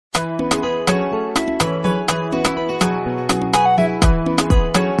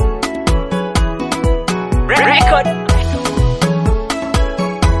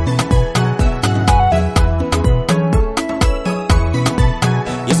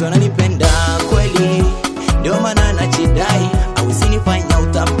Yesu ananipenda kweli, ndio maana nachidai, au sinifanya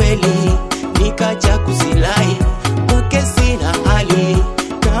utapeli nikacha kusilai. Kwake sina hali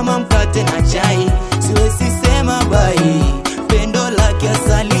kama mkate na chai, siwezi sema bai, pendo lake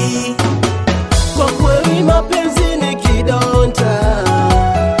asali. Kwa kweli mapenzi ni kidonda,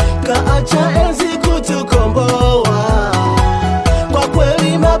 kaacha enzi kutukomboa. Kwa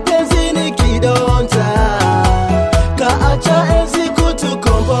kweli mapenzi ni kidonda, kaacha enzi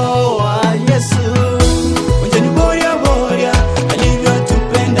kutukomboa. Yesu Mwenye boria boria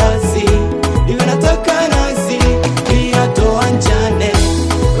alivyotupenda si ndivyo nataka nasi pia tuanjane.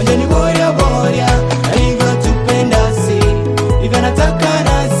 Mwenye boria boria alivyotupenda si ndivyo nataka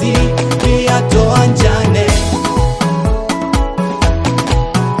nasi pia tuanjane.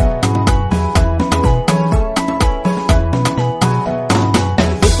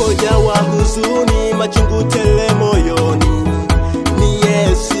 Nipojawa huzuni, machungu tele moyoni, ni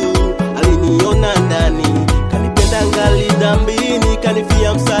Yesu aliniona ndani, kanipenda ngali dhambini,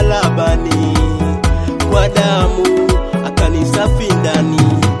 kanifia msalabani, kwa damu akanisafi ndani,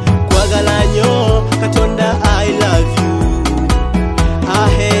 kwa galanyo katonda I love you.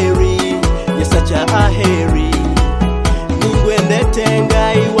 Aheri yesacha aheri, ningwendete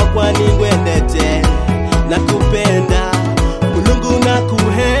ngai wakwa ningwendete, nakupenda Mulungu na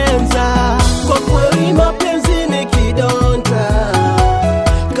kuhenza. Kwa kweli mapenzi ni kidonda,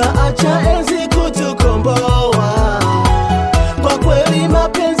 kaacha